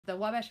the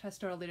Wabash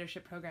Pastoral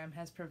Leadership Program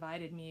has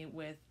provided me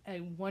with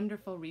a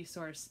wonderful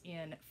resource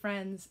in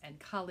friends and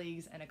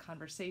colleagues and a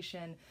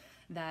conversation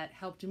that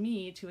helped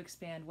me to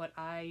expand what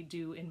I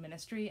do in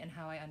ministry and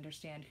how I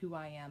understand who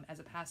I am as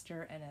a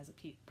pastor and as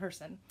a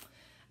person.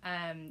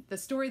 The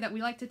story that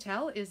we like to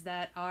tell is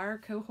that our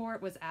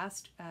cohort was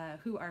asked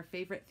who our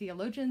favorite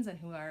theologians and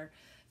who our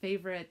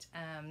favorite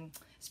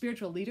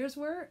spiritual leaders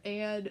were,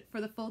 and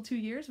for the full 2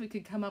 years we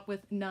could come up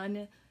with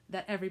none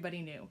that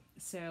everybody knew.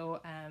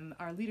 So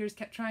our leaders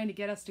kept trying to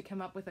get us to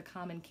come up with a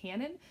common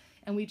canon,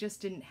 and we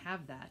just didn't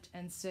have that.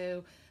 And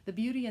so the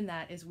beauty in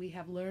that is we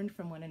have learned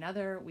from one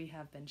another, we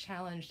have been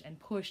challenged and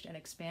pushed and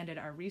expanded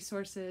our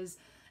resources,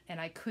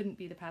 and I couldn't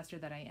be the pastor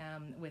that I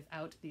am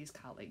without these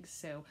colleagues.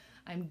 So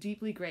I'm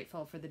deeply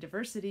grateful for the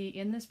diversity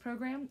in this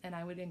program, and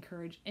I would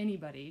encourage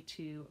anybody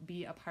to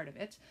be a part of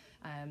it.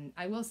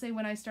 I will say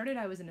when I started,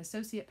 I was an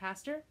associate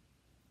pastor.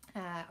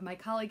 My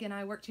colleague and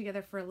I worked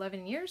together for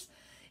 11 years,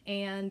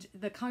 and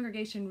the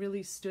congregation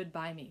really stood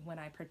by me when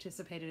I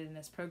participated in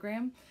this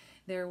program.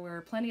 There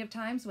were plenty of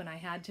times when I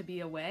had to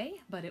be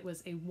away, but it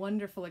was a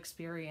wonderful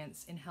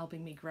experience in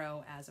helping me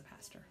grow as a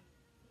pastor.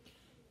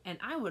 And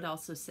I would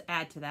also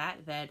add to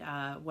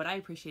that what I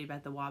appreciated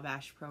about the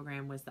Wabash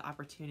program was the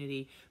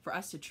opportunity for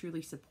us to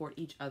truly support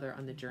each other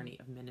on the journey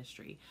of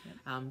ministry.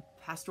 Yep.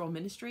 Pastoral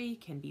ministry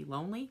can be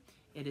lonely.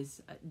 It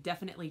is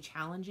definitely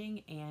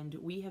challenging, and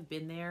we have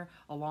been there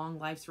along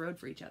life's road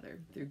for each other,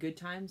 through good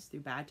times,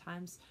 through bad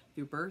times,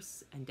 through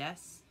births and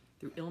deaths,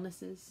 through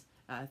illnesses,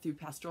 through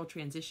pastoral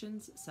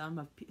transitions. Some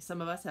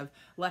of us have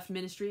left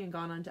ministry and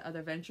gone on to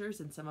other ventures,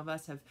 and some of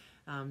us have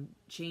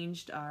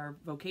changed our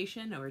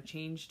vocation or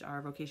changed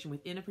our vocation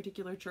within a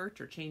particular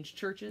church or changed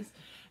churches,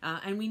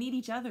 and we need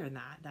each other in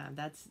that.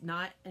 That's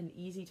not an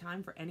easy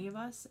time for any of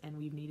us, and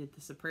we've needed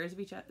the prayers of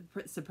each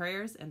other,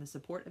 prayers and the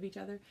support of each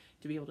other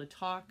to be able to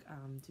talk,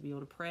 to be able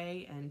to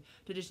pray, and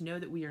to just know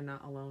that we are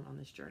not alone on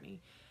this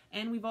journey.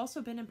 And we've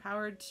also been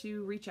empowered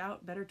to reach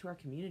out better to our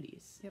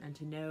communities. Yep. And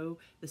to know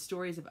the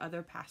stories of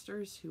other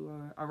pastors who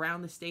are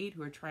around the state,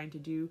 who are trying to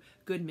do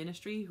good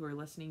ministry, who are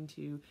listening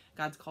to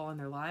God's call in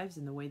their lives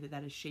and the way that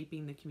that is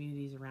shaping the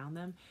communities around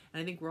them.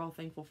 And I think we're all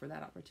thankful for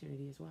that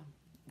opportunity as well.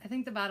 I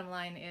think the bottom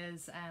line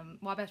is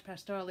Wabash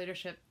Pastoral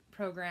Leadership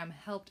Program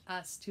helped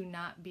us to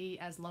not be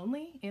as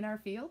lonely in our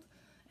field,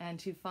 and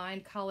to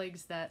find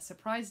colleagues that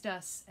surprised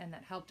us and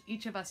that helped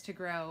each of us to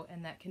grow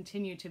and that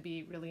continue to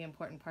be really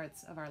important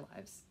parts of our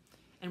lives.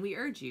 And we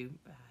urge you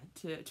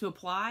to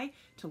apply,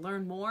 to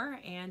learn more,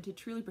 and to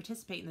truly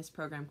participate in this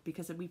program,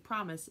 because we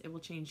promise it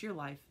will change your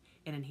life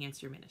and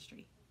enhance your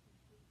ministry.